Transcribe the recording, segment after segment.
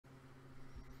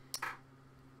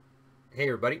Hey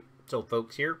everybody, it's Old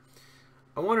Folks here.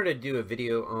 I wanted to do a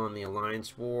video on the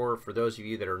Alliance War. For those of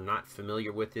you that are not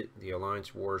familiar with it, the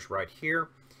Alliance War is right here.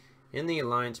 In the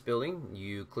Alliance building,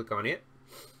 you click on it,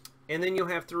 and then you'll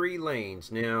have 3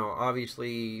 lanes. Now,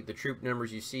 obviously, the troop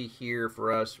numbers you see here for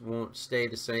us won't stay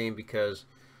the same because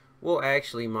we'll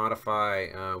actually modify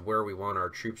where we want our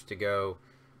troops to go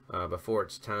before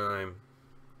it's time.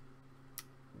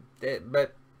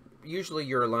 But usually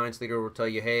your alliance leader will tell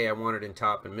you, hey, I want it in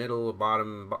top and middle,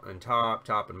 bottom and top,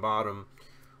 top and bottom,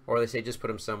 or they say just put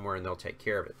them somewhere and they'll take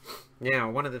care of it. Now,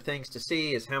 one of the things to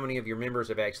see is how many of your members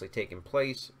have actually taken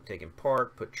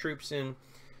part, put troops in.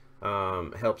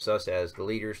 Helps us as the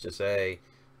leaders to say,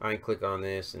 I can click on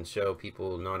this and show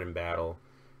people not in battle,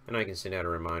 and I can send out a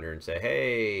reminder and say,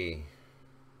 hey,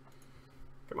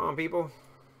 come on people,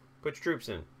 put your troops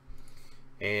in.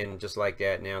 And just like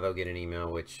that, now they'll get an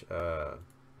email which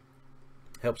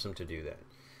helps them to do that.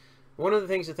 One of the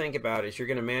things to think about is you're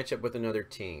going to match up with another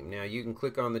team. Now you can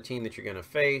click on the team that you're going to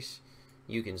face.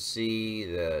 You can see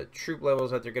the troop levels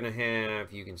that they're going to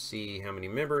have. You can see how many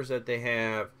members that they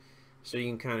have. So you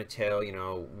can kind of tell, you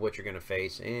know, what you're going to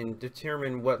face and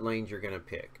determine what lanes you're going to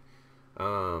pick.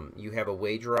 You have a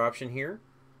wager option here.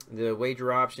 The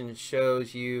wager option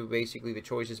shows you basically the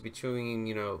choices between,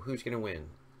 you know, who's going to win.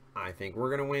 I think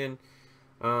we're going to win.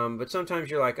 But sometimes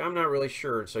you're like, I'm not really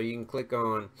sure. So you can click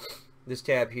on this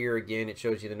tab here. Again, it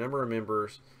shows you the number of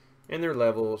members and their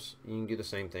levels. You can do the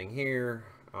same thing here.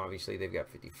 Obviously, they've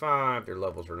got 55. Their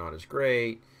levels are not as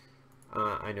great.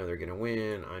 I know they're going to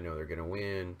win. I know they're going to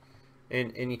win.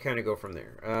 And you kind of go from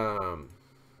there.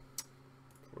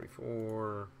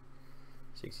 44,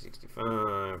 60, 65.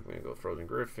 I'm going to go Frozen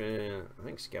Griffin. I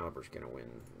think Excalibur's going to win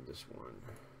this one.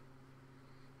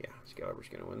 Yeah, Excalibur's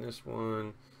going to win this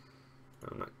one.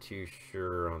 I'm not too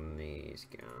sure on these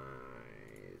guys.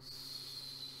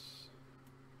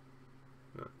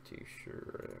 Not too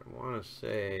sure. I want to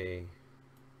say,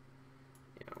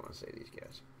 yeah, I want to say these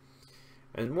guys.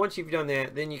 And once you've done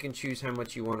that, then you can choose how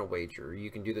much you want to wager.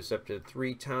 You can do this up to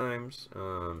 3 times.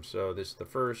 So this is the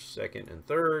first, second, and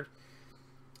third.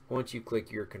 Once you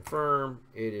click your confirm,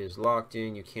 it is locked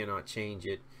in. You cannot change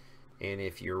it. And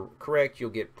if you're correct, you'll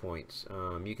get points.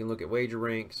 You can look at wager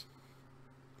ranks.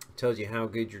 It tells you how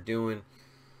good you're doing.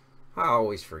 I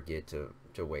always forget to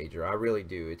wager. I really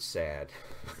do. It's sad.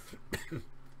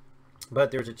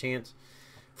 But there's a chance.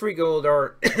 Free gold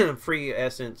art, free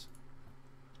essence.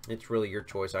 It's really your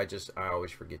choice. I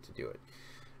always forget to do it.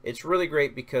 It's really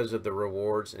great because of the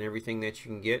rewards and everything that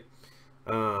you can get.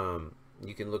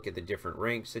 You can look at the different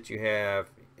ranks that you have.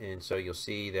 And so you'll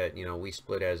see that, you know, we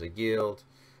split as a guild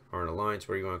or an alliance,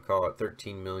 where you want to call it,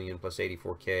 13 million plus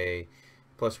 84k,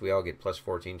 plus we all get plus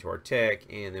 14 to our tech,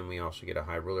 and then we also get a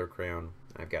high ruler crown.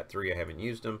 I've got 3. I haven't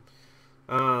used them.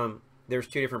 There's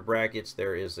 2 different brackets.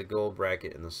 There is the gold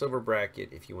bracket and the silver bracket.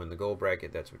 If you win the gold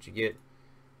bracket, that's what you get.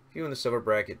 If you win the silver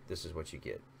bracket, this is what you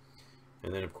get.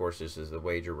 And then of course this is the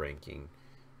wager ranking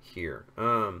here.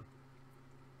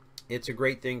 It's a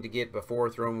great thing to get before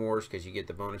Throne Wars because you get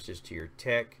the bonuses to your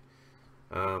tech.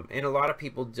 And a lot of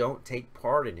people don't take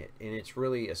part in it, and it's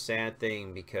really a sad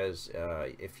thing because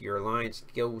if your alliance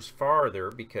goes farther,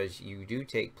 because you do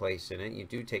take place in it, you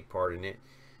do take part in it,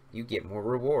 you get more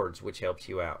rewards, which helps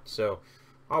you out. So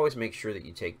always make sure that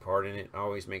you take part in it.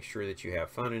 Always make sure that you have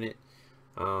fun in it.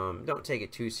 Don't take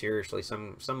it too seriously.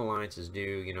 Some alliances do,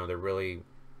 you know, they're really,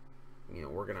 you know,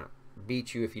 we're gonna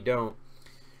beat you if you don't.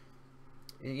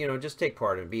 You know, just take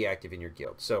part and be active in your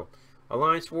guild. So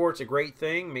Alliance War, it's a great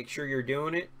thing. Make sure you're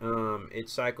doing it. It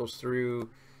cycles through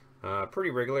pretty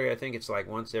regularly. I think it's like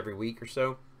once every week or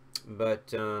so. But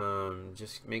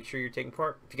just make sure you're taking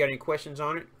part. If you got any questions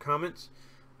on it, comments.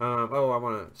 Oh, I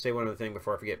want to say one other thing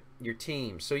before I forget. Your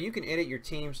teams. So you can edit your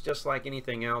teams just like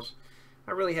anything else.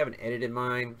 I really haven't edited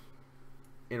mine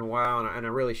in a while, and I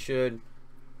really should.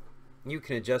 You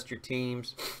can adjust your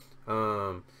teams.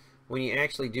 When you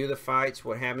actually do the fights,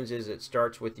 what happens is it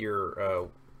starts with your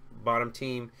bottom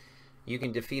team. You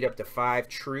can defeat up to 5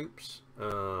 troops,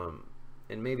 and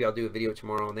maybe I'll do a video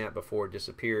tomorrow on that before it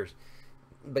disappears.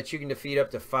 But you can defeat up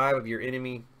to 5 of your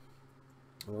enemy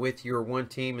with your one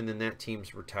team, and then that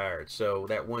team's retired. So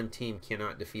that one team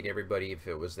cannot defeat everybody if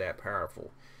it was that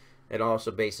powerful. It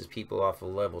also bases people off of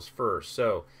levels first.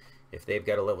 So if they've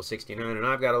got a level 69 and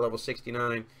I've got a level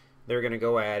 69, they're going to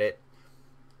go at it.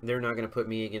 They're not going to put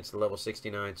me against the level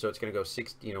 69, so it's going to go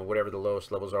 60, you know, whatever the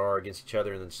lowest levels are against each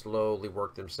other, and then slowly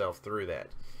work themselves through that.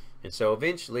 And so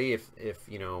eventually, if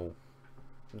you know,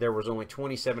 there was only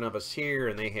 27 of us here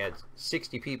and they had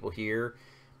 60 people here,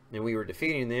 and we were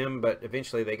defeating them, but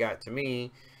eventually they got to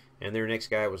me, and their next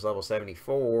guy was level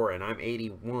 74, and I'm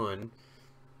 81.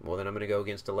 well, then I'm going to go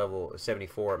against a level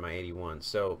 74 at my 81.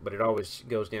 So, but it always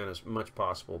goes down as much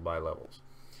possible by levels.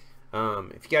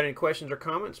 If you got any questions or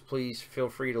comments, please feel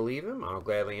free to leave them. I'll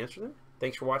gladly answer them.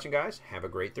 Thanks for watching, guys. Have a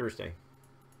great Thursday.